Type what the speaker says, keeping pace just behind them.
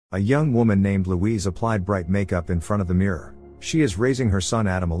A young woman named Louise applied bright makeup in front of the mirror. She is raising her son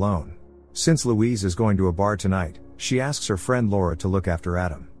Adam alone. Since Louise is going to a bar tonight, she asks her friend Laura to look after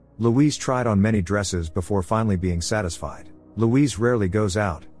Adam. Louise tried on many dresses before finally being satisfied. Louise rarely goes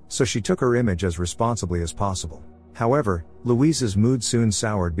out, so she took her image as responsibly as possible. However, Louise's mood soon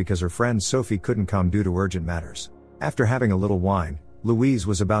soured because her friend Sophie couldn't come due to urgent matters. After having a little wine, Louise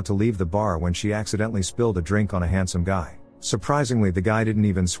was about to leave the bar when she accidentally spilled a drink on a handsome guy. Surprisingly, the guy didn't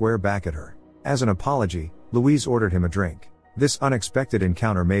even swear back at her. As an apology, Louise ordered him a drink. This unexpected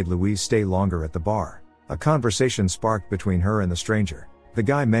encounter made Louise stay longer at the bar. A conversation sparked between her and the stranger. The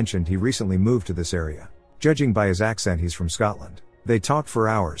guy mentioned he recently moved to this area. Judging by his accent, he's from Scotland. They talked for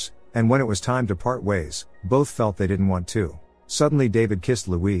hours, and when it was time to part ways, both felt they didn't want to. Suddenly David kissed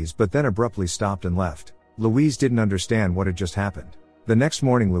Louise but then abruptly stopped and left. Louise didn't understand what had just happened. The next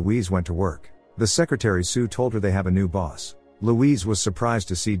morning Louise went to work. The secretary Sue told her they have a new boss. Louise was surprised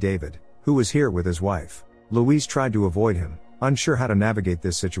to see David, who was here with his wife. Louise tried to avoid him, unsure how to navigate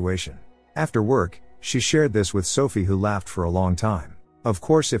this situation. After work, she shared this with Sophie, who laughed for a long time. Of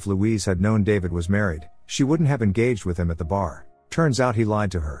course, if Louise had known David was married, she wouldn't have engaged with him at the bar. Turns out he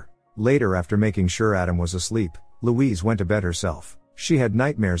lied to her. Later, after making sure Adam was asleep, Louise went to bed herself. She had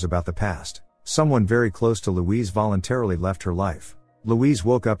nightmares about the past. Someone very close to Louise voluntarily left her life. Louise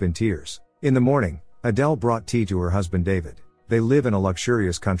woke up in tears. In the morning, Adele brought tea to her husband David. They live in a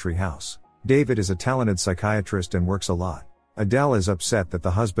luxurious country house. David is a talented psychiatrist and works a lot. Adele is upset that the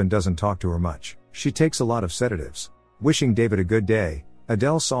husband doesn't talk to her much. She takes a lot of sedatives. Wishing David a good day,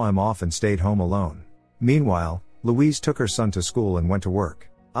 Adele saw him off and stayed home alone. Meanwhile, Louise took her son to school and went to work.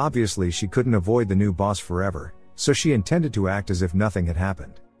 Obviously, she couldn't avoid the new boss forever, so she intended to act as if nothing had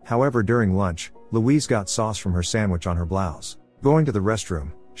happened. However, during lunch, Louise got sauce from her sandwich on her blouse. Going to the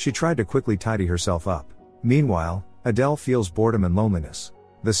restroom, she tried to quickly tidy herself up. Meanwhile, Adele feels boredom and loneliness.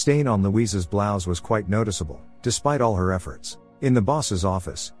 The stain on Louise's blouse was quite noticeable, despite all her efforts. In the boss's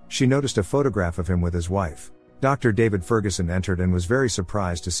office, she noticed a photograph of him with his wife. Dr. David Ferguson entered and was very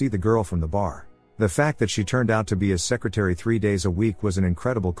surprised to see the girl from the bar. The fact that she turned out to be his secretary 3 days a week was an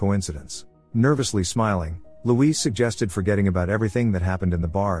incredible coincidence. Nervously smiling, Louise suggested forgetting about everything that happened in the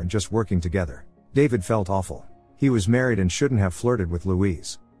bar and just working together. David felt awful. He was married and shouldn't have flirted with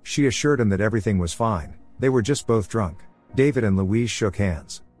Louise. She assured him that everything was fine, they were just both drunk. David and Louise shook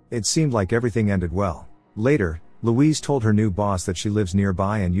hands. It seemed like everything ended well. Later, Louise told her new boss that she lives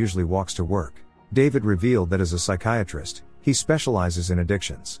nearby and usually walks to work. David revealed that as a psychiatrist, he specializes in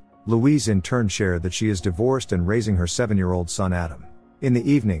addictions. Louise in turn shared that she is divorced and raising her 7-year-old son Adam. In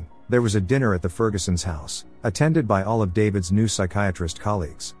the evening, there was a dinner at the Fergusons' house, attended by all of David's new psychiatrist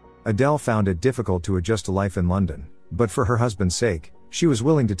colleagues. Adele found it difficult to adjust to life in London, but for her husband's sake, she was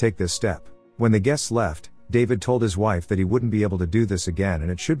willing to take this step. When the guests left, David told his wife that he wouldn't be able to do this again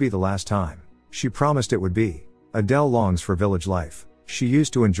and it should be the last time. She promised it would be. Adele longs for village life. She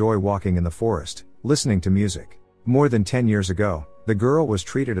used to enjoy walking in the forest, listening to music. More than 10 years ago, the girl was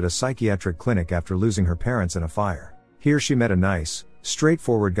treated at a psychiatric clinic after losing her parents in a fire. Here she met a nice,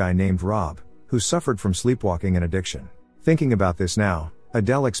 straightforward guy named Rob, who suffered from sleepwalking and addiction. Thinking about this now,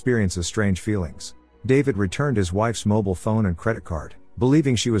 Adele experiences strange feelings. David returned his wife's mobile phone and credit card,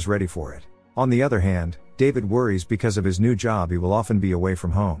 believing she was ready for it. On the other hand, David worries because of his new job he will often be away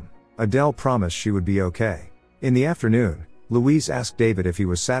from home. Adele promised she would be okay. In the afternoon, Louise asked David if he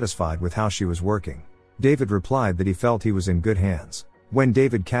was satisfied with how she was working. David replied that he felt he was in good hands. When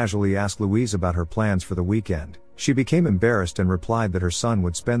David casually asked Louise about her plans for the weekend, she became embarrassed and replied that her son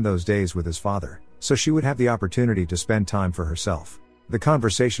would spend those days with his father, so she would have the opportunity to spend time for herself. The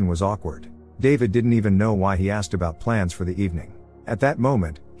conversation was awkward. David didn't even know why he asked about plans for the evening. At that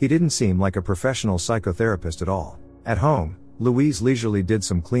moment, he didn't seem like a professional psychotherapist at all. At home, Louise leisurely did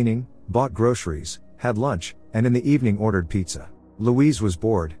some cleaning, bought groceries, had lunch, and in the evening ordered pizza. Louise was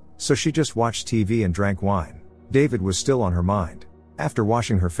bored, so she just watched TV and drank wine. David was still on her mind. After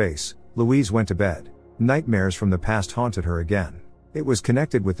washing her face, Louise went to bed. Nightmares from the past haunted her again. It was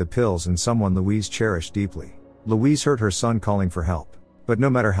connected with the pills and someone Louise cherished deeply. Louise heard her son calling for help. But no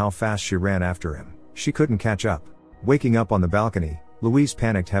matter how fast she ran after him, she couldn't catch up. Waking up on the balcony, Louise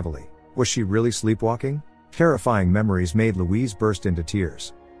panicked heavily. Was she really sleepwalking? Terrifying memories made Louise burst into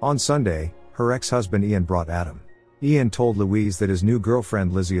tears. On Sunday, her ex-husband Ian brought Adam. Ian told Louise that his new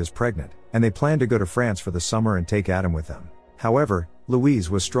girlfriend Lizzie is pregnant, and they planned to go to France for the summer and take Adam with them. However, Louise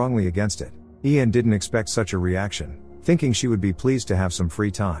was strongly against it. Ian didn't expect such a reaction, thinking she would be pleased to have some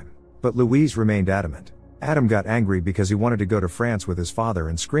free time. But Louise remained adamant. Adam got angry because he wanted to go to France with his father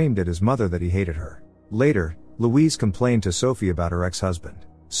and screamed at his mother that he hated her. Later, Louise complained to Sophie about her ex-husband.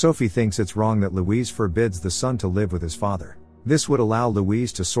 Sophie thinks it's wrong that Louise forbids the son to live with his father. This would allow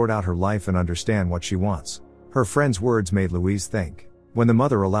Louise to sort out her life and understand what she wants. Her friend's words made Louise think. When the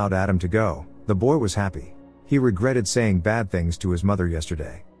mother allowed Adam to go, the boy was happy. He regretted saying bad things to his mother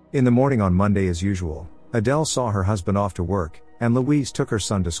yesterday. In the morning on Monday as usual, Adele saw her husband off to work, and Louise took her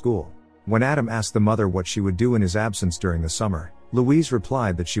son to school. When Adam asked the mother what she would do in his absence during the summer, Louise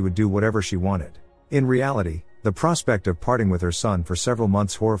replied that she would do whatever she wanted. In reality, the prospect of parting with her son for several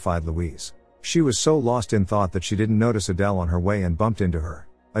months horrified Louise. She was so lost in thought that she didn't notice Adele on her way and bumped into her.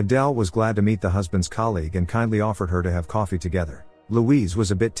 Adele was glad to meet the husband's colleague and kindly offered her to have coffee together. Louise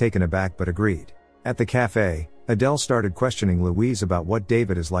was a bit taken aback but agreed. At the cafe, Adele started questioning Louise about what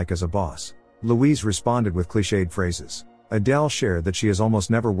David is like as a boss. Louise responded with cliched phrases. Adele shared that she has almost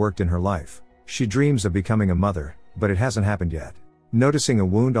never worked in her life. She dreams of becoming a mother, but it hasn't happened yet. Noticing a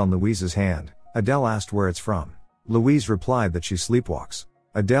wound on Louise's hand, Adele asked where it's from. Louise replied that she sleepwalks.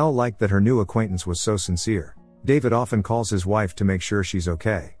 Adele liked that her new acquaintance was so sincere. David often calls his wife to make sure she's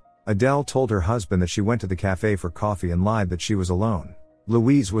okay. Adele told her husband that she went to the cafe for coffee and lied that she was alone.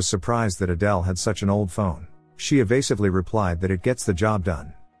 Louise was surprised that Adele had such an old phone. She evasively replied that it gets the job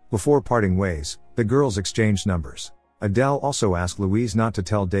done. Before parting ways, the girls exchanged numbers. Adele also asked Louise not to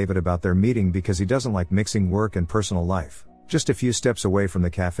tell David about their meeting because he doesn't like mixing work and personal life. Just a few steps away from the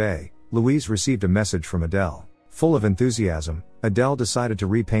cafe, Louise received a message from Adele. Full of enthusiasm, Adele decided to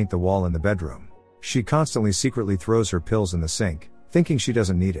repaint the wall in the bedroom. She constantly secretly throws her pills in the sink, thinking she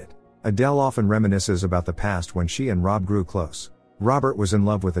doesn't need it. Adele often reminisces about the past when she and Rob grew close. Robert was in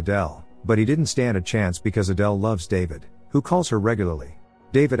love with Adele, but he didn't stand a chance because Adele loves David, who calls her regularly.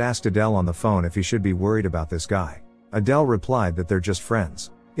 David asked Adele on the phone if he should be worried about this guy. Adele replied that they're just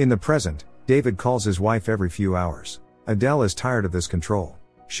friends. In the present, David calls his wife every few hours. Adele is tired of this control.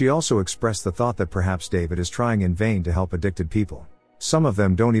 She also expressed the thought that perhaps David is trying in vain to help addicted people. Some of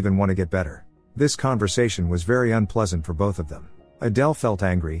them don't even want to get better. This conversation was very unpleasant for both of them. Adele felt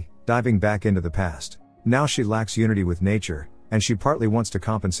angry, diving back into the past. Now she lacks unity with nature, and she partly wants to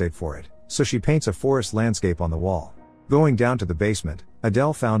compensate for it, so she paints a forest landscape on the wall. Going down to the basement,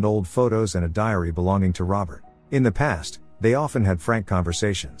 Adele found old photos and a diary belonging to Robert. In the past, they often had frank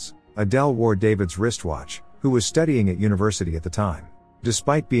conversations. Adele wore David's wristwatch, who was studying at university at the time.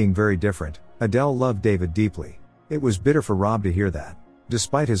 Despite being very different, Adele loved David deeply. It was bitter for Rob to hear that.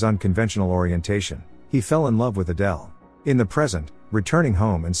 Despite his unconventional orientation, he fell in love with Adele. In the present, returning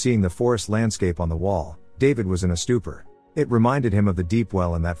home and seeing the forest landscape on the wall, David was in a stupor. It reminded him of the deep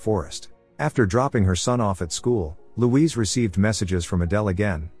well in that forest. After dropping her son off at school, Louise received messages from Adele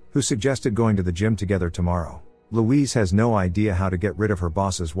again, who suggested going to the gym together tomorrow. Louise has no idea how to get rid of her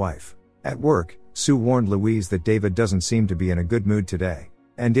boss's wife. At work, Sue warned Louise that David doesn't seem to be in a good mood today.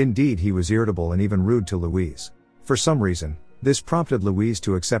 And indeed he was irritable and even rude to Louise. For some reason, this prompted Louise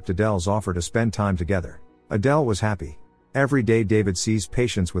to accept Adele's offer to spend time together. Adele was happy. Every day David sees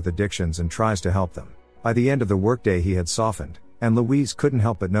patients with addictions and tries to help them. By the end of the workday he had softened, and Louise couldn't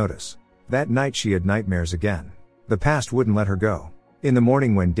help but notice. That night she had nightmares again. The past wouldn't let her go. In the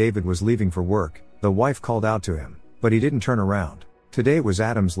morning when David was leaving for work, the wife called out to him, but he didn't turn around. Today was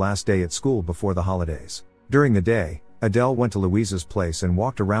Adam's last day at school before the holidays. During the day, Adele went to Louise's place and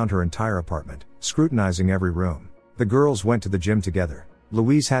walked around her entire apartment, scrutinizing every room. The girls went to the gym together.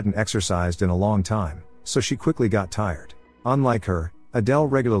 Louise hadn't exercised in a long time, so she quickly got tired. Unlike her, Adele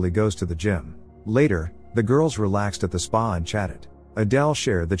regularly goes to the gym. Later, the girls relaxed at the spa and chatted. Adele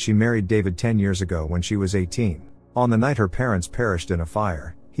shared that she married David 10 years ago when she was 18. On the night her parents perished in a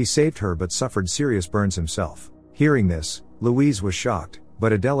fire, he saved her but suffered serious burns himself. Hearing this, Louise was shocked,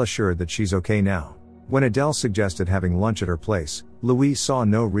 but Adele assured that she's okay now. When Adele suggested having lunch at her place, Louise saw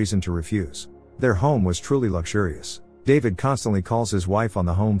no reason to refuse. Their home was truly luxurious. David constantly calls his wife on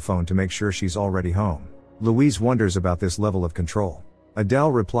the home phone to make sure she's already home. Louise wonders about this level of control.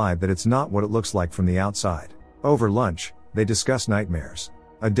 Adele replied that it's not what it looks like from the outside. Over lunch, they discuss nightmares.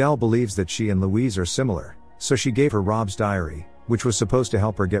 Adele believes that she and Louise are similar, so she gave her Rob's diary, which was supposed to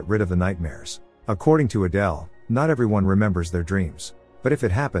help her get rid of the nightmares. According to Adele, not everyone remembers their dreams. But if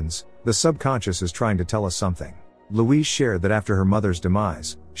it happens, the subconscious is trying to tell us something. Louise shared that after her mother's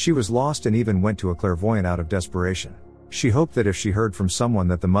demise, she was lost and even went to a clairvoyant out of desperation. She hoped that if she heard from someone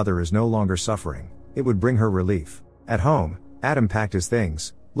that the mother is no longer suffering, it would bring her relief. At home, Adam packed his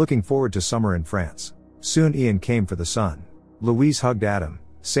things, looking forward to summer in France. Soon Ian came for the son. Louise hugged Adam,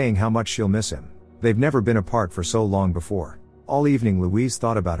 saying how much she'll miss him. They've never been apart for so long before. All evening Louise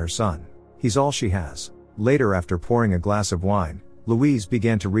thought about her son. He's all she has. Later, after pouring a glass of wine, Louise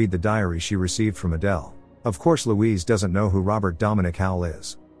began to read the diary she received from Adele. Of course Louise doesn't know who Robert Dominic Howell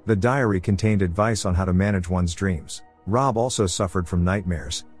is. The diary contained advice on how to manage one's dreams. Rob also suffered from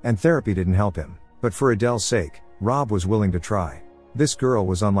nightmares, and therapy didn't help him. But for Adele's sake, Rob was willing to try. This girl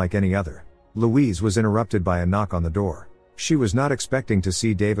was unlike any other. Louise was interrupted by a knock on the door. She was not expecting to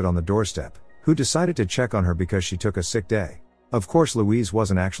see David on the doorstep, who decided to check on her because she took a sick day. Of course Louise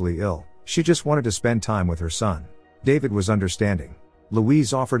wasn't actually ill, she just wanted to spend time with her son. David was understanding.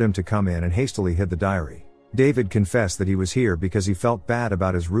 Louise offered him to come in and hastily hid the diary. David confessed that he was here because he felt bad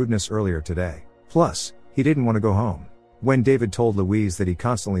about his rudeness earlier today. Plus, he didn't want to go home. When David told Louise that he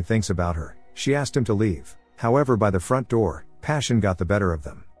constantly thinks about her, she asked him to leave. However, by the front door, passion got the better of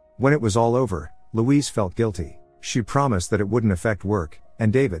them. When it was all over, Louise felt guilty. She promised that it wouldn't affect work,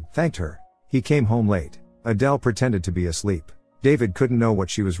 and David thanked her. He came home late. Adele pretended to be asleep. David couldn't know what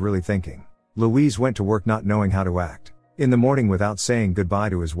she was really thinking. Louise went to work not knowing how to act. In the morning, without saying goodbye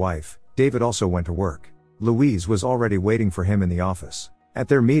to his wife, David also went to work. Louise was already waiting for him in the office. At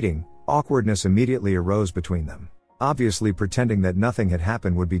their meeting, awkwardness immediately arose between them. Obviously, pretending that nothing had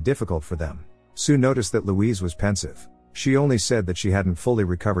happened would be difficult for them. Sue noticed that Louise was pensive. She only said that she hadn't fully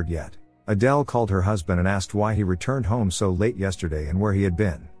recovered yet. Adele called her husband and asked why he returned home so late yesterday and where he had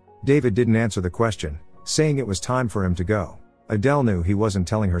been. David didn't answer the question, saying it was time for him to go. Adele knew he wasn't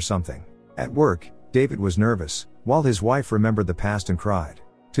telling her something. At work, David was nervous, while his wife remembered the past and cried.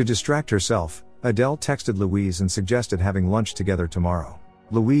 To distract herself, Adele texted Louise and suggested having lunch together tomorrow.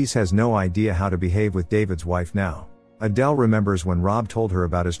 Louise has no idea how to behave with David's wife now. Adele remembers when Rob told her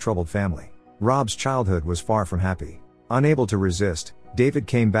about his troubled family. Rob's childhood was far from happy. Unable to resist, David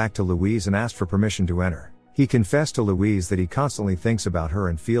came back to Louise and asked for permission to enter. He confessed to Louise that he constantly thinks about her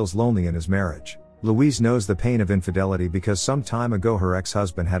and feels lonely in his marriage. Louise knows the pain of infidelity because some time ago her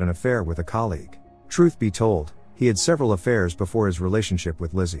ex-husband had an affair with a colleague. Truth be told, he had several affairs before his relationship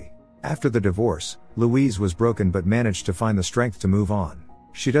with Lizzie. After the divorce, Louise was broken but managed to find the strength to move on.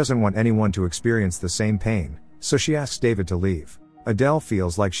 She doesn't want anyone to experience the same pain, so she asks David to leave. Adele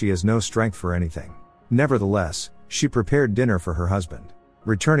feels like she has no strength for anything. Nevertheless, she prepared dinner for her husband.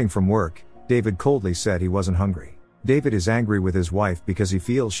 Returning from work, David coldly said he wasn't hungry. David is angry with his wife because he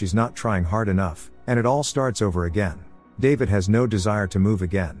feels she's not trying hard enough, and it all starts over again. David has no desire to move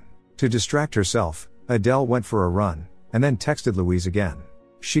again. To distract herself, Adele went for a run, and then texted Louise again.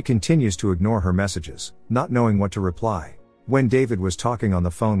 She continues to ignore her messages, not knowing what to reply. When David was talking on the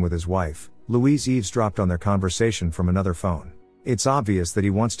phone with his wife, Louise eavesdropped on their conversation from another phone. It's obvious that he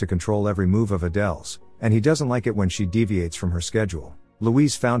wants to control every move of Adele's, and he doesn't like it when she deviates from her schedule.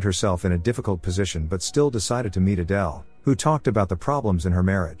 Louise found herself in a difficult position but still decided to meet Adele, who talked about the problems in her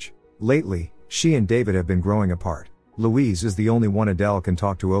marriage. Lately, she and David have been growing apart. Louise is the only one Adele can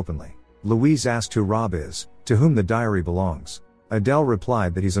talk to openly. Louise asked who Rob is, to whom the diary belongs. Adele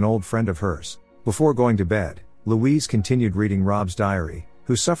replied that he's an old friend of hers. Before going to bed, Louise continued reading Rob's diary,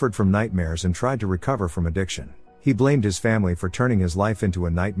 who suffered from nightmares and tried to recover from addiction. He blamed his family for turning his life into a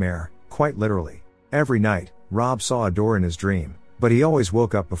nightmare, quite literally. Every night, Rob saw a door in his dream, but he always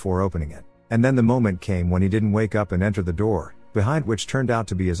woke up before opening it. And then the moment came when he didn't wake up and enter the door, behind which turned out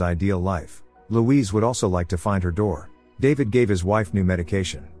to be his ideal life. Louise would also like to find her door. David gave his wife new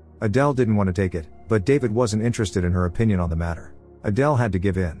medication. Adele didn't want to take it, but David wasn't interested in her opinion on the matter. Adele had to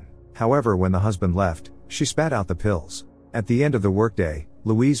give in. However, when the husband left, she spat out the pills. At the end of the workday,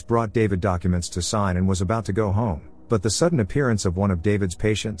 Louise brought David documents to sign and was about to go home, but the sudden appearance of one of David's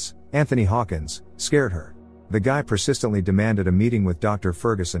patients, Anthony Hawkins, scared her. The guy persistently demanded a meeting with Dr.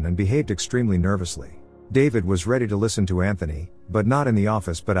 Ferguson and behaved extremely nervously. David was ready to listen to Anthony, but not in the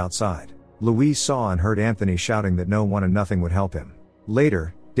office but outside. Louise saw and heard Anthony shouting that no one and nothing would help him.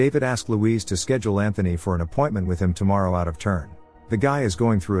 Later, David asked Louise to schedule Anthony for an appointment with him tomorrow out of turn. The guy is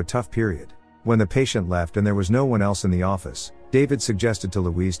going through a tough period. When the patient left and there was no one else in the office, David suggested to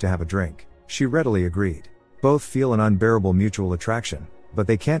Louise to have a drink. She readily agreed. Both feel an unbearable mutual attraction, but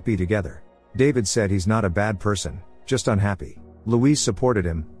they can't be together. David said he's not a bad person, just unhappy. Louise supported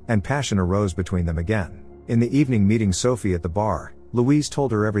him, and passion arose between them again. In the evening meeting Sophie at the bar, Louise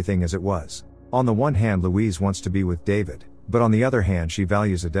told her everything as it was. On the one hand, Louise wants to be with David, but on the other hand she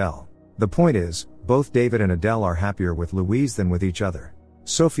values Adele. The point is, both David and Adele are happier with Louise than with each other.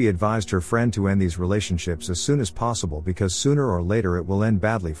 Sophie advised her friend to end these relationships as soon as possible because sooner or later it will end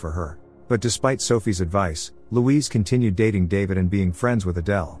badly for her. But despite Sophie's advice, Louise continued dating David and being friends with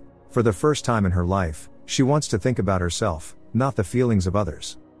Adele. For the first time in her life, she wants to think about herself, not the feelings of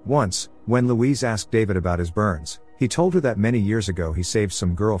others. Once, when Louise asked David about his burns, he told her that many years ago he saved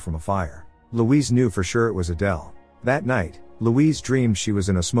some girl from a fire. Louise knew for sure it was Adele. That night, Louise dreamed she was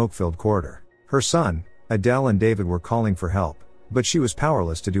in a smoke-filled corridor. Her son, Adele and David were calling for help, but she was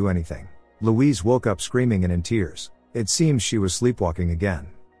powerless to do anything. Louise woke up screaming and in tears. It seems she was sleepwalking again.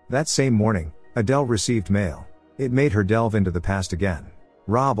 That same morning, Adele received mail. It made her delve into the past again.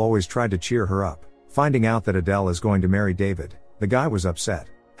 Rob always tried to cheer her up. Finding out that Adele is going to marry David, the guy was upset.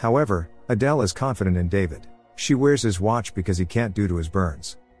 However, Adele is confident in David. She wears his watch because he can't due to his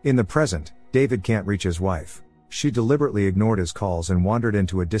burns. In the present, David can't reach his wife. She deliberately ignored his calls and wandered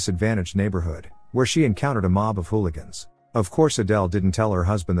into a disadvantaged neighborhood, where she encountered a mob of hooligans. Of course, Adele didn't tell her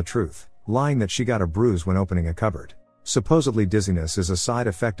husband the truth, lying that she got a bruise when opening a cupboard. Supposedly dizziness is a side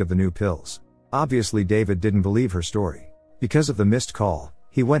effect of the new pills. Obviously David didn't believe her story. Because of the missed call,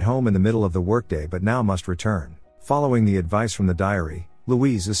 he went home in the middle of the workday but now must return. Following the advice from the diary,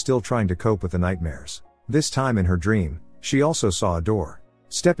 Louise is still trying to cope with the nightmares. This time in her dream, she also saw a door.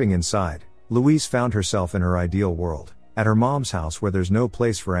 Stepping inside, Louise found herself in her ideal world, at her mom's house where there's no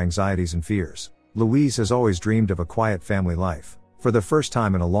place for anxieties and fears. Louise has always dreamed of a quiet family life. For the first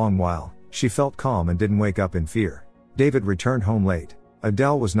time in a long while, she felt calm and didn't wake up in fear. David returned home late.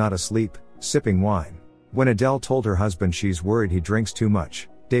 Adele was not asleep, sipping wine. When Adele told her husband she's worried he drinks too much,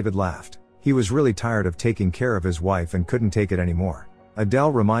 David laughed. He was really tired of taking care of his wife and couldn't take it anymore.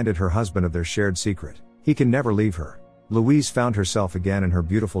 Adele reminded her husband of their shared secret. He can never leave her. Louise found herself again in her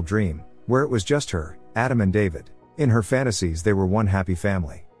beautiful dream, where it was just her, Adam and David. In her fantasies they were one happy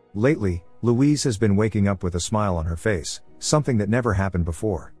family. Lately, Louise has been waking up with a smile on her face, something that never happened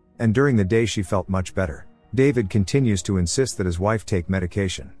before. And during the day she felt much better. David continues to insist that his wife take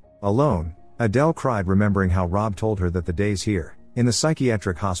medication. Alone, Adele cried remembering how Rob told her that the days here, in the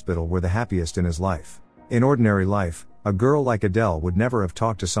psychiatric hospital, were the happiest in his life. In ordinary life, a girl like Adele would never have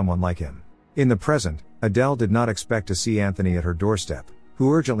talked to someone like him. In the present, Adele did not expect to see Anthony at her doorstep,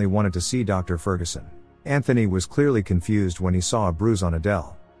 who urgently wanted to see Dr. Ferguson. Anthony was clearly confused when he saw a bruise on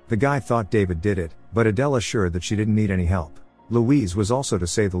Adele. The guy thought David did it, but Adele assured that she didn't need any help. Louise was also, to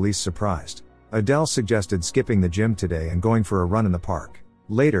say the least, surprised. Adele suggested skipping the gym today and going for a run in the park.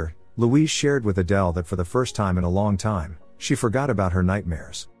 Later, Louise shared with Adele that for the first time in a long time, she forgot about her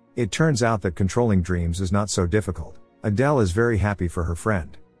nightmares. It turns out that controlling dreams is not so difficult. Adele is very happy for her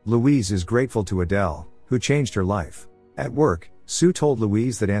friend. Louise is grateful to Adele, who changed her life. At work, Sue told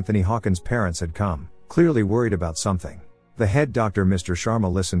Louise that Anthony Hawkins' parents had come, clearly worried about something. The head doctor, Mr.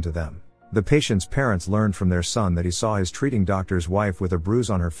 Sharma, listened to them. The patient's parents learned from their son that he saw his treating doctor's wife with a bruise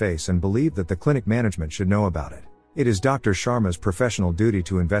on her face and believed that the clinic management should know about it. It is Dr. Sharma's professional duty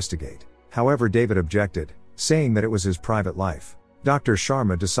to investigate. However, David objected, saying that it was his private life. Dr.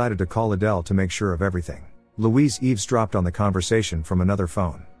 Sharma decided to call Adele to make sure of everything. Louise eavesdropped on the conversation from another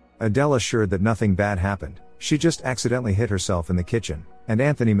phone. Adele assured that nothing bad happened, she just accidentally hit herself in the kitchen, and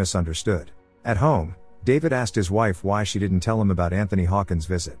Anthony misunderstood. At home, David asked his wife why she didn't tell him about Anthony Hawkins'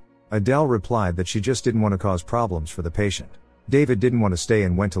 visit. Adele replied that she just didn't want to cause problems for the patient. David didn't want to stay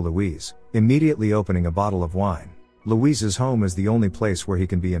and went to Louise, immediately opening a bottle of wine. Louise's home is the only place where he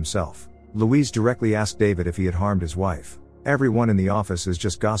can be himself. Louise directly asked David if he had harmed his wife. Everyone in the office is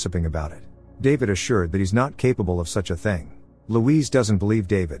just gossiping about it. David assured that he's not capable of such a thing. Louise doesn't believe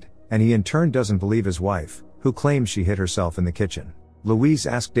David, and he in turn doesn't believe his wife, who claims she hit herself in the kitchen. Louise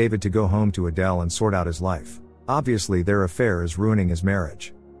asked David to go home to Adele and sort out his life. Obviously their affair is ruining his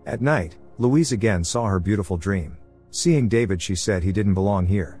marriage. At night, Louise again saw her beautiful dream. Seeing David, she said he didn't belong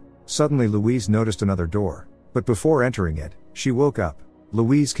here. Suddenly Louise noticed another door, but before entering it, she woke up.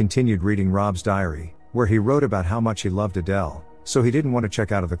 Louise continued reading Rob's diary, where he wrote about how much he loved Adele, so he didn't want to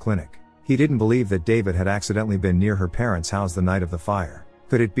check out of the clinic. He didn't believe that David had accidentally been near her parents' house the night of the fire.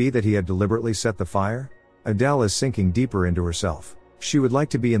 Could it be that he had deliberately set the fire? Adele is sinking deeper into herself. She would like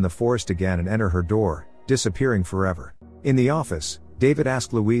to be in the forest again and enter her door, disappearing forever. In the office, David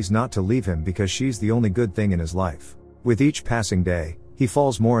asked Louise not to leave him because she's the only good thing in his life. With each passing day, he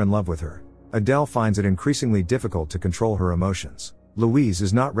falls more in love with her. Adele finds it increasingly difficult to control her emotions. Louise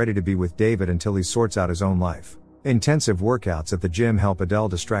is not ready to be with David until he sorts out his own life. Intensive workouts at the gym help Adele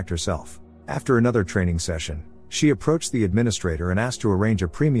distract herself. After another training session, she approached the administrator and asked to arrange a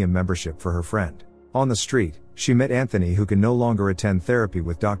premium membership for her friend. On the street, she met Anthony, who can no longer attend therapy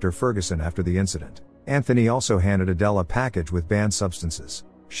with Dr. Ferguson after the incident. Anthony also handed Adele a package with banned substances.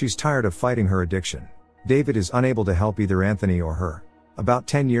 She's tired of fighting her addiction. David is unable to help either Anthony or her. About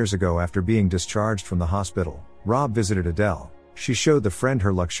 10 years ago, after being discharged from the hospital, Rob visited Adele. She showed the friend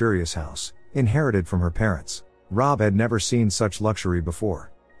her luxurious house, inherited from her parents. Rob had never seen such luxury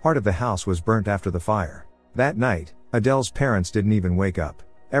before. Part of the house was burnt after the fire. That night, Adele's parents didn't even wake up.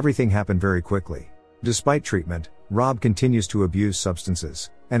 Everything happened very quickly. Despite treatment, Rob continues to abuse substances,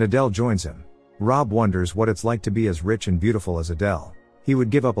 and Adele joins him. Rob wonders what it's like to be as rich and beautiful as Adele. He would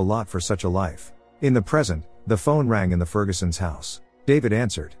give up a lot for such a life. In the present, the phone rang in the Fergusons' house. David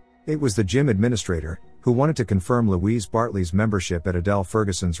answered. It was the gym administrator, who wanted to confirm Louise Bartley's membership at Adele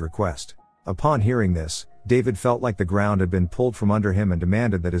Ferguson's request. Upon hearing this, David felt like the ground had been pulled from under him and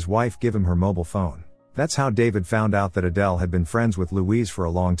demanded that his wife give him her mobile phone. That's how David found out that Adele had been friends with Louise for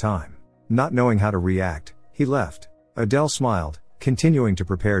a long time. Not knowing how to react, he left. Adele smiled, continuing to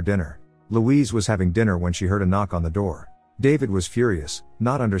prepare dinner. Louise was having dinner when she heard a knock on the door. David was furious,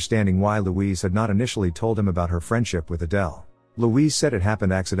 not understanding why Louise had not initially told him about her friendship with Adele. Louise said it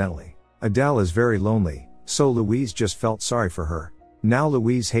happened accidentally. Adele is very lonely, so Louise just felt sorry for her. Now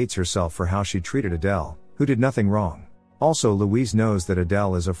Louise hates herself for how she treated Adele, who did nothing wrong. Also, Louise knows that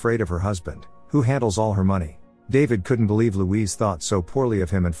Adele is afraid of her husband, who handles all her money. David couldn't believe Louise thought so poorly of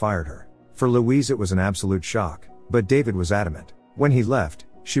him and fired her. For Louise it was an absolute shock, but David was adamant. When he left,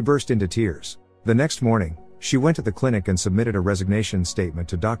 she burst into tears. The next morning, she went to the clinic and submitted a resignation statement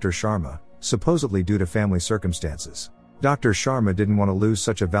to Dr. Sharma, supposedly due to family circumstances. Dr. Sharma didn't want to lose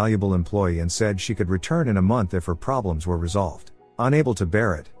such a valuable employee and said she could return in a month if her problems were resolved. Unable to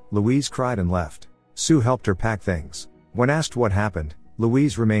bear it, Louise cried and left. Sue helped her pack things. When asked what happened,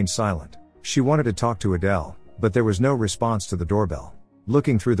 Louise remained silent. She wanted to talk to Adele, but there was no response to the doorbell.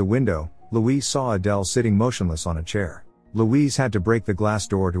 Looking through the window, Louise saw Adele sitting motionless on a chair. Louise had to break the glass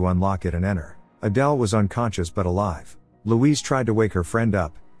door to unlock it and enter. Adele was unconscious but alive. Louise tried to wake her friend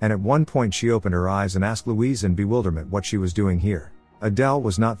up, and at one point she opened her eyes and asked Louise in bewilderment what she was doing here. Adele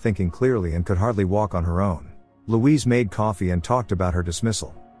was not thinking clearly and could hardly walk on her own. Louise made coffee and talked about her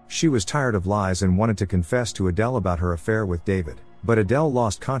dismissal. She was tired of lies and wanted to confess to Adele about her affair with David, but Adele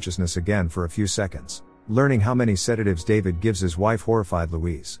lost consciousness again for a few seconds. Learning how many sedatives David gives his wife horrified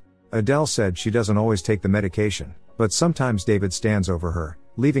Louise. Adele said she doesn't always take the medication, but sometimes David stands over her,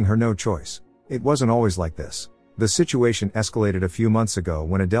 leaving her no choice. It wasn't always like this. The situation escalated a few months ago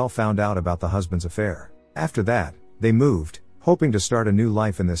when Adele found out about the husband's affair. After that, they moved, hoping to start a new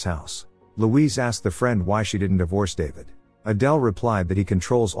life in this house. Louise asked the friend why she didn't divorce David. Adele replied that he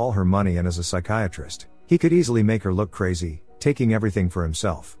controls all her money and as a psychiatrist, he could easily make her look crazy, taking everything for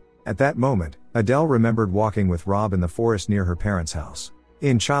himself. At that moment, Adele remembered walking with Rob in the forest near her parents' house.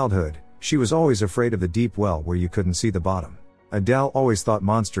 In childhood, she was always afraid of the deep well where you couldn't see the bottom. Adele always thought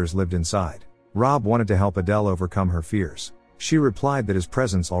monsters lived inside. Rob wanted to help Adele overcome her fears. She replied that his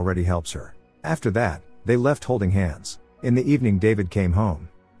presence already helps her. After that, they left holding hands. In the evening, David came home.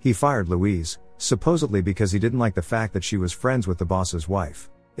 He fired Louise, supposedly because he didn't like the fact that she was friends with the boss's wife.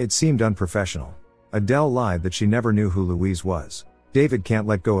 It seemed unprofessional. Adele lied that she never knew who Louise was. David can't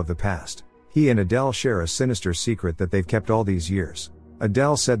let go of the past. He and Adele share a sinister secret that they've kept all these years.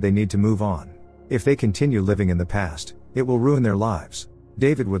 Adele said they need to move on. If they continue living in the past, it will ruin their lives.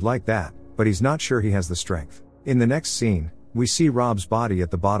 David would like that, but he's not sure he has the strength. In the next scene, we see Rob's body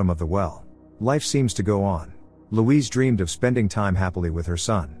at the bottom of the well. Life seems to go on. Louise dreamed of spending time happily with her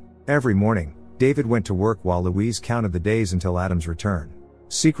son. Every morning, David went to work while Louise counted the days until Adam's return.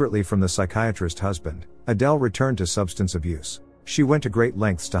 Secretly from the psychiatrist husband, Adele returned to substance abuse. She went to great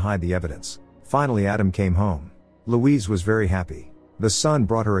lengths to hide the evidence. Finally, Adam came home. Louise was very happy. The son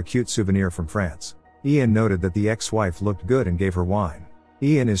brought her a cute souvenir from France. Ian noted that the ex-wife looked good and gave her wine.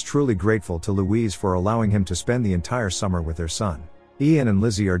 Ian is truly grateful to Louise for allowing him to spend the entire summer with their son. Ian and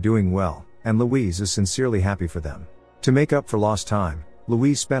Lizzie are doing well, and Louise is sincerely happy for them. To make up for lost time,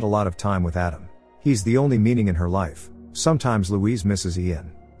 Louise spent a lot of time with Adam. He's the only meaning in her life. Sometimes Louise misses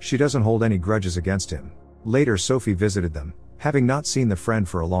Ian. She doesn't hold any grudges against him. Later, Sophie visited them, having not seen the friend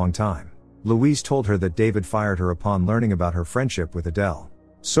for a long time. Louise told her that David fired her upon learning about her friendship with Adele.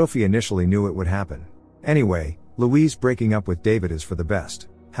 Sophie initially knew it would happen. Anyway, Louise breaking up with David is for the best.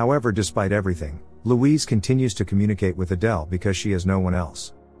 However, despite everything, Louise continues to communicate with Adele because she has no one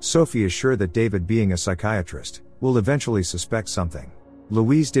else. Sophie is sure that David, being a psychiatrist, will eventually suspect something.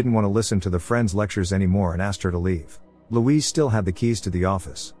 Louise didn't want to listen to the friend's lectures anymore and asked her to leave. Louise still had the keys to the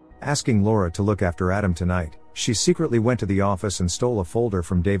office. Asking Laura to look after Adam tonight, she secretly went to the office and stole a folder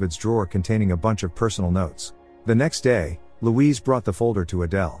from David's drawer containing a bunch of personal notes. The next day, Louise brought the folder to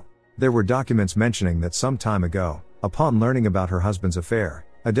Adele. There were documents mentioning that some time ago, upon learning about her husband's affair,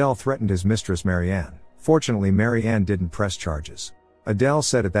 Adele threatened his mistress Marianne. Fortunately, Marianne didn't press charges. Adele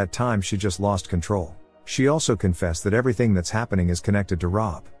said at that time she just lost control. She also confessed that everything that's happening is connected to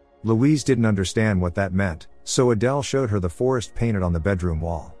Rob. Louise didn't understand what that meant, so Adele showed her the forest painted on the bedroom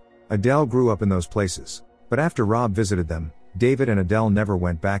wall. Adele grew up in those places. But after Rob visited them, David and Adele never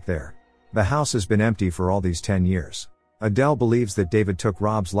went back there. The house has been empty for all these 10 years. Adele believes that David took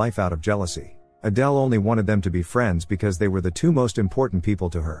Rob's life out of jealousy. Adele only wanted them to be friends because they were the two most important people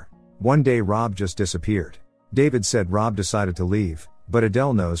to her. One day Rob just disappeared. David said Rob decided to leave, but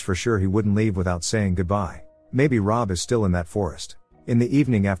Adele knows for sure he wouldn't leave without saying goodbye. Maybe Rob is still in that forest. In the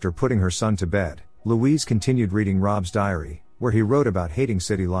evening after putting her son to bed, Louise continued reading Rob's diary, where he wrote about hating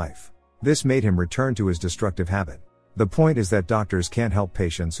city life. This made him return to his destructive habit. The point is that doctors can't help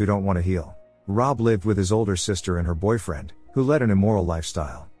patients who don't want to heal. Rob lived with his older sister and her boyfriend, who led an immoral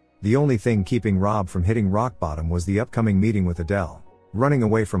lifestyle. The only thing keeping Rob from hitting rock bottom was the upcoming meeting with Adele. Running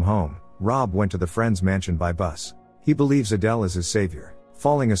away from home, Rob went to the friend's mansion by bus. He believes Adele is his savior.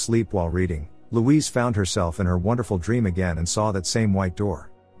 Falling asleep while reading, Louise found herself in her wonderful dream again and saw that same white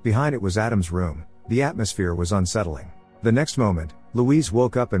door. Behind it was Adam's room. The atmosphere was unsettling. The next moment, Louise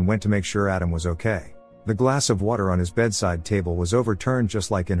woke up and went to make sure Adam was okay. The glass of water on his bedside table was overturned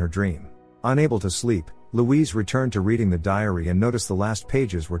just like in her dream. Unable to sleep, Louise returned to reading the diary and noticed the last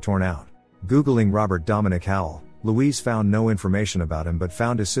pages were torn out. Googling Robert Dominic Howell, Louise found no information about him but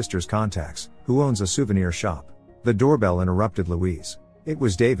found his sister's contacts, who owns a souvenir shop. The doorbell interrupted Louise. It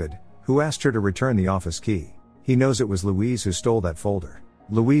was David, who asked her to return the office key. He knows it was Louise who stole that folder.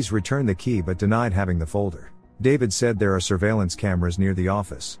 Louise returned the key but denied having the folder. David said there are surveillance cameras near the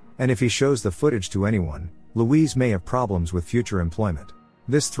office, and if he shows the footage to anyone, Louise may have problems with future employment.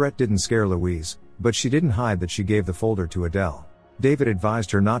 This threat didn't scare Louise, but she didn't hide that she gave the folder to Adele. David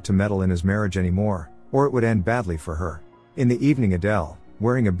advised her not to meddle in his marriage anymore, or it would end badly for her. In the evening, Adele,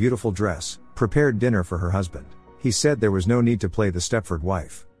 wearing a beautiful dress, prepared dinner for her husband. He said there was no need to play the Stepford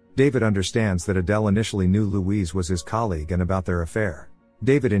wife. David understands that Adele initially knew Louise was his colleague and about their affair.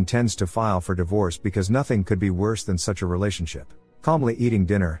 David intends to file for divorce because nothing could be worse than such a relationship. Calmly eating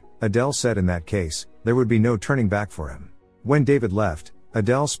dinner, Adele said in that case, there would be no turning back for him. When David left,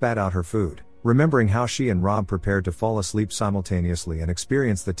 Adele spat out her food, remembering how she and Rob prepared to fall asleep simultaneously and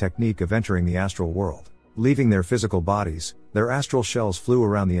experience the technique of entering the astral world. Leaving their physical bodies, their astral shells flew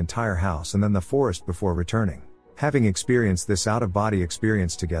around the entire house and then the forest before returning. Having experienced this out-of-body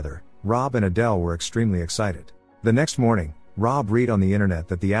experience together, Rob and Adele were extremely excited. The next morning, Rob read on the internet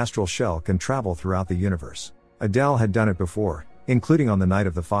that the astral shell can travel throughout the universe. Adele had done it before, including on the night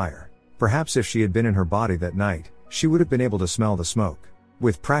of the fire. Perhaps if she had been in her body that night, she would have been able to smell the smoke.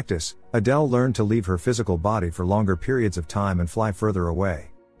 With practice, Adele learned to leave her physical body for longer periods of time and fly further away.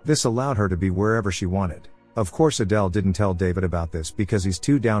 This allowed her to be wherever she wanted. Of course, Adele didn't tell David about this because he's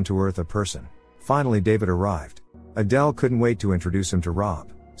too down-to-earth a person. Finally, David arrived. Adele couldn't wait to introduce him to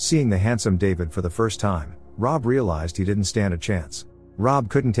Rob. Seeing the handsome David for the first time, Rob realized he didn't stand a chance. Rob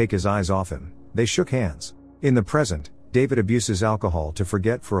couldn't take his eyes off him. They shook hands. In the present, David abuses alcohol to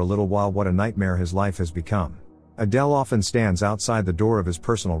forget for a little while what a nightmare his life has become. Adele often stands outside the door of his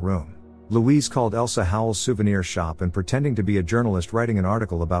personal room. Louise called Elsa Howell's souvenir shop and, pretending to be a journalist writing an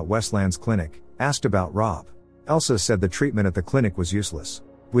article about Westland's clinic, asked about Rob. Elsa said the treatment at the clinic was useless.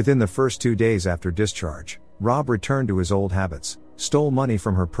 Within the first 2 days after discharge, Rob returned to his old habits, stole money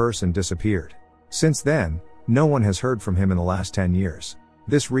from her purse and disappeared. Since then, no one has heard from him in the last 10 years.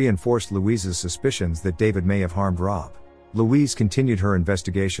 This reinforced Louise's suspicions that David may have harmed Rob. Louise continued her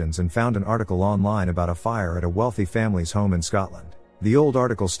investigations and found an article online about a fire at a wealthy family's home in Scotland. The old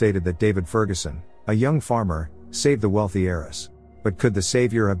article stated that David Ferguson, a young farmer, saved the wealthy heiress. But could the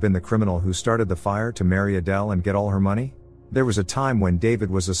savior have been the criminal who started the fire to marry Adele and get all her money? There was a time when David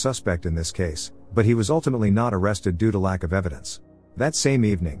was a suspect in this case, but he was ultimately not arrested due to lack of evidence. That same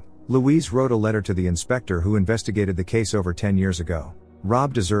evening, Louise wrote a letter to the inspector who investigated the case over 10 years ago.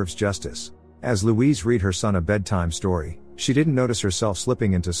 Rob deserves justice. As Louise read her son a bedtime story, she didn't notice herself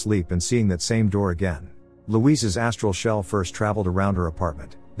slipping into sleep and seeing that same door again. Louise's astral shell first traveled around her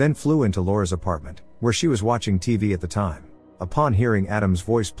apartment, then flew into Laura's apartment, where she was watching TV at the time. Upon hearing Adam's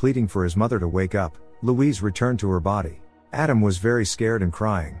voice pleading for his mother to wake up, Louise returned to her body. Adam was very scared and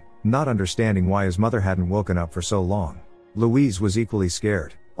crying, not understanding why his mother hadn't woken up for so long. Louise was equally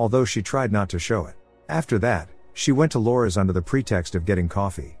scared, although she tried not to show it. After that, she went to Laura's under the pretext of getting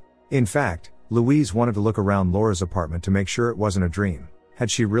coffee. In fact, Louise wanted to look around Laura's apartment to make sure it wasn't a dream.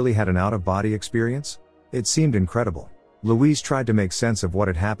 Had she really had an out-of-body experience? It seemed incredible. Louise tried to make sense of what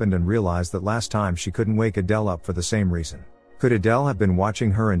had happened and realized that last time she couldn't wake Adele up for the same reason. Could Adele have been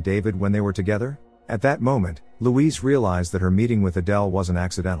watching her and David when they were together? At that moment, Louise realized that her meeting with Adele wasn't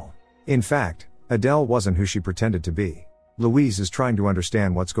accidental. In fact, Adele wasn't who she pretended to be. Louise is trying to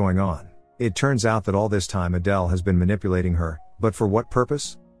understand what's going on. It turns out that all this time Adele has been manipulating her, but for what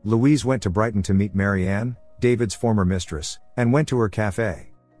purpose? Louise went to Brighton to meet Mary Ann, David's former mistress, and went to her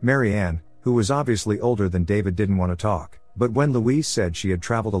cafe. Mary Ann, who was obviously older than David, didn't want to talk, but when Louise said she had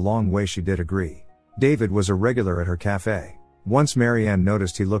traveled a long way, she did agree. David was a regular at her cafe. Once Mary Ann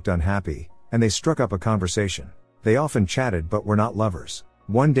noticed he looked unhappy, and they struck up a conversation. They often chatted but were not lovers.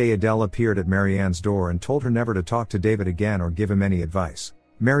 One day Adele appeared at Mary Ann's door and told her never to talk to David again or give him any advice.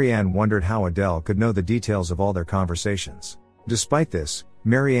 Mary Ann wondered how Adele could know the details of all their conversations. Despite this,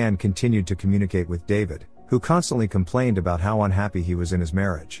 Mary Ann continued to communicate with David, who constantly complained about how unhappy he was in his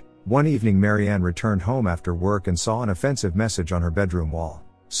marriage. One evening Marianne returned home after work and saw an offensive message on her bedroom wall.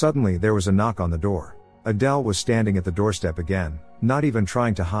 Suddenly there was a knock on the door. Adele was standing at the doorstep again, not even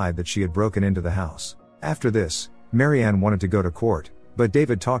trying to hide that she had broken into the house. After this, Marianne wanted to go to court, but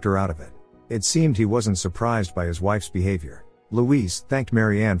David talked her out of it. It seemed he wasn't surprised by his wife's behavior. Louise thanked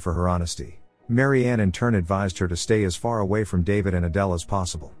Marianne for her honesty. Marianne in turn advised her to stay as far away from David and Adele as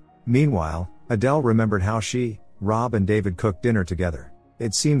possible. Meanwhile, Adele remembered how she, Rob and David cooked dinner together.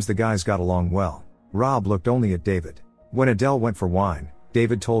 It seems the guys got along well. Rob looked only at David. When Adele went for wine,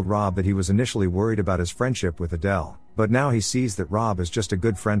 David told Rob that he was initially worried about his friendship with Adele, but now he sees that Rob is just a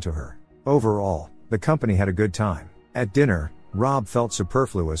good friend to her. Overall, the company had a good time. At dinner, Rob felt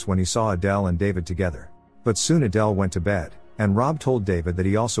superfluous when he saw Adele and David together. But soon Adele went to bed, and Rob told David that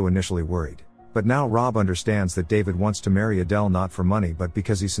he also initially worried. But now Rob understands that David wants to marry Adele not for money but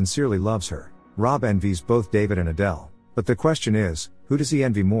because he sincerely loves her. Rob envies both David and Adele. But the question is, who does he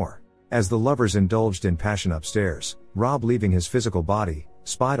envy more? As the lovers indulged in passion upstairs, Rob, leaving his physical body,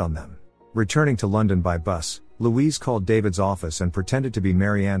 spied on them. Returning to London by bus, Louise called David's office and pretended to be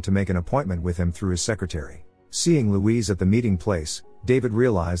Marianne to make an appointment with him through his secretary. Seeing Louise at the meeting place, David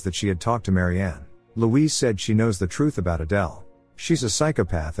realized that she had talked to Marianne. Louise said she knows the truth about Adele. She's a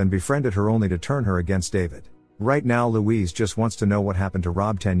psychopath and befriended her only to turn her against David. Right now Louise just wants to know what happened to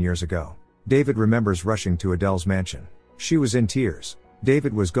Rob 10 years ago. David remembers rushing to Adele's mansion. She was in tears.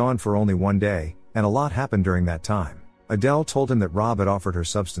 David was gone for only one day, and a lot happened during that time. Adele told him that Rob had offered her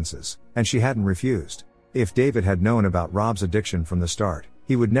substances, and she hadn't refused. If David had known about Rob's addiction from the start,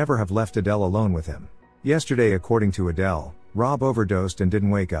 he would never have left Adele alone with him. Yesterday, according to Adele, Rob overdosed and didn't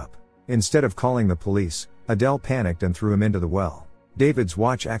wake up. Instead of calling the police, Adele panicked and threw him into the well. David's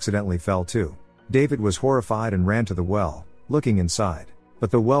watch accidentally fell too. David was horrified and ran to the well, looking inside. But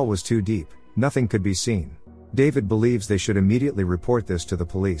the well was too deep, nothing could be seen. David believes they should immediately report this to the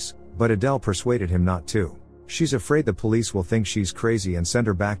police, but Adele persuaded him not to. She's afraid the police will think she's crazy and send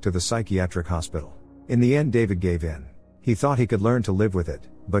her back to the psychiatric hospital. In the end, David gave in. He thought he could learn to live with it,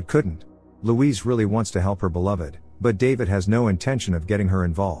 but couldn't. Louise really wants to help her beloved, but David has no intention of getting her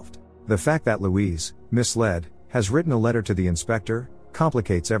involved. The fact that Louise, misled, has written a letter to the inspector,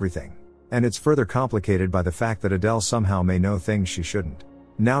 complicates everything. And it's further complicated by the fact that Adele somehow may know things she shouldn't.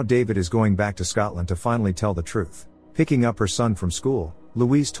 Now David is going back to Scotland to finally tell the truth. Picking up her son from school,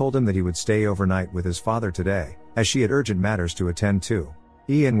 Louise told him that he would stay overnight with his father today, as she had urgent matters to attend to.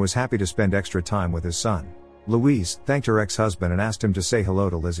 Ian was happy to spend extra time with his son. Louise thanked her ex-husband and asked him to say hello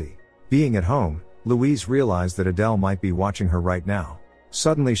to Lizzie. Being at home, Louise realized that Adele might be watching her right now.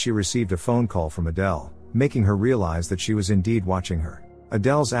 Suddenly she received a phone call from Adele, making her realize that she was indeed watching her.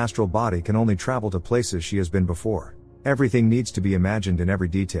 Adele's astral body can only travel to places she has been before. Everything needs to be imagined in every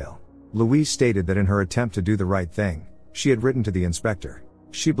detail. Louise stated that in her attempt to do the right thing, she had written to the inspector.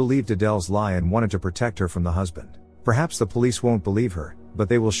 She believed Adele's lie and wanted to protect her from the husband. Perhaps the police won't believe her, but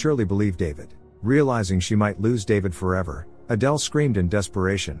they will surely believe David. Realizing she might lose David forever, Adele screamed in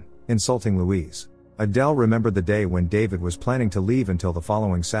desperation, insulting Louise. Adele remembered the day when David was planning to leave until the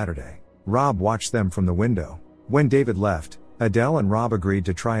following Saturday. Rob watched them from the window. When David left, Adele and Rob agreed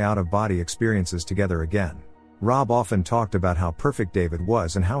to try out-of-body experiences together again. Rob often talked about how perfect David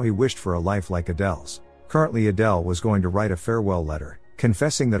was and how he wished for a life like Adele's. Currently Adele was going to write a farewell letter,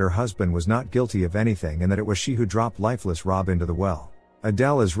 confessing that her husband was not guilty of anything and that it was she who dropped lifeless Rob into the well.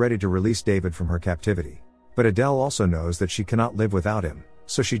 Adele is ready to release David from her captivity. But Adele also knows that she cannot live without him,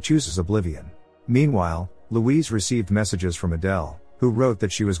 so she chooses oblivion. Meanwhile, Louise received messages from Adele, who wrote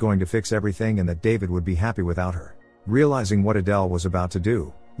that she was going to fix everything and that David would be happy without her. Realizing what Adele was about to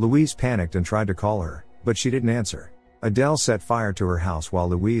do, Louise panicked and tried to call her, but she didn't answer. Adele set fire to her house while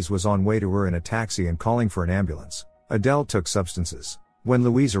Louise was on way to her in a taxi and calling for an ambulance. Adele took substances. When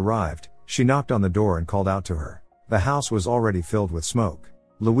Louise arrived, she knocked on the door and called out to her. The house was already filled with smoke.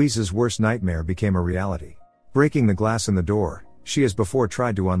 Louise's worst nightmare became a reality. Breaking the glass in the door, she as before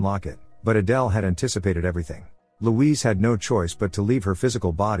tried to unlock it, but Adele had anticipated everything. Louise had no choice but to leave her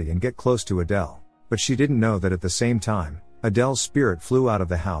physical body and get close to Adele. But she didn't know that at the same time, Adele's spirit flew out of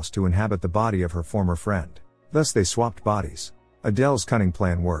the house to inhabit the body of her former friend. Thus they swapped bodies. Adele's cunning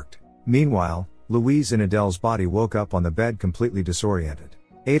plan worked. Meanwhile, Louise in Adele's body woke up on the bed completely disoriented.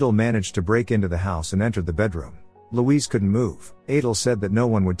 Adele managed to break into the house and entered the bedroom. Louise couldn't move. Adele said that no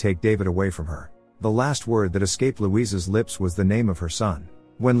one would take David away from her. The last word that escaped Louise's lips was the name of her son.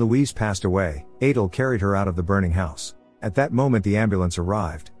 When Louise passed away, Adele carried her out of the burning house. At that moment the ambulance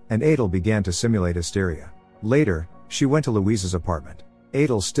arrived, and Adele began to simulate hysteria. Later, she went to Louise's apartment.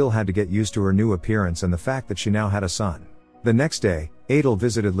 Adele still had to get used to her new appearance and the fact that she now had a son. The next day, Adele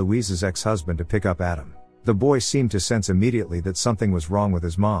visited Louise's ex-husband to pick up Adam. The boy seemed to sense immediately that something was wrong with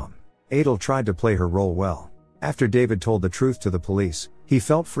his mom. Adele tried to play her role well. After David told the truth to the police, he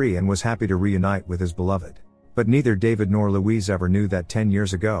felt free and was happy to reunite with his beloved. But neither David nor Louise ever knew that 10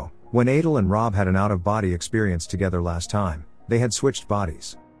 years ago, when Adele and Rob had an out-of-body experience together last time, they had switched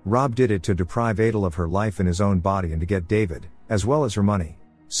bodies. Rob did it to deprive Adele of her life in his own body and to get David, as well as her money.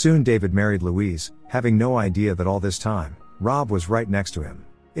 Soon David married Louise, having no idea that all this time, Rob was right next to him.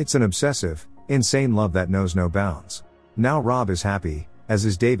 It's an obsessive, insane love that knows no bounds. Now Rob is happy, as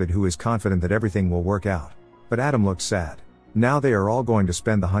is David, who is confident that everything will work out. But Adam looks sad. Now they are all going to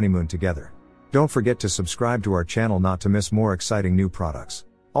spend the honeymoon together. Don't forget to subscribe to our channel not to miss more exciting new products.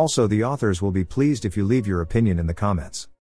 Also, the authors will be pleased if you leave your opinion in the comments.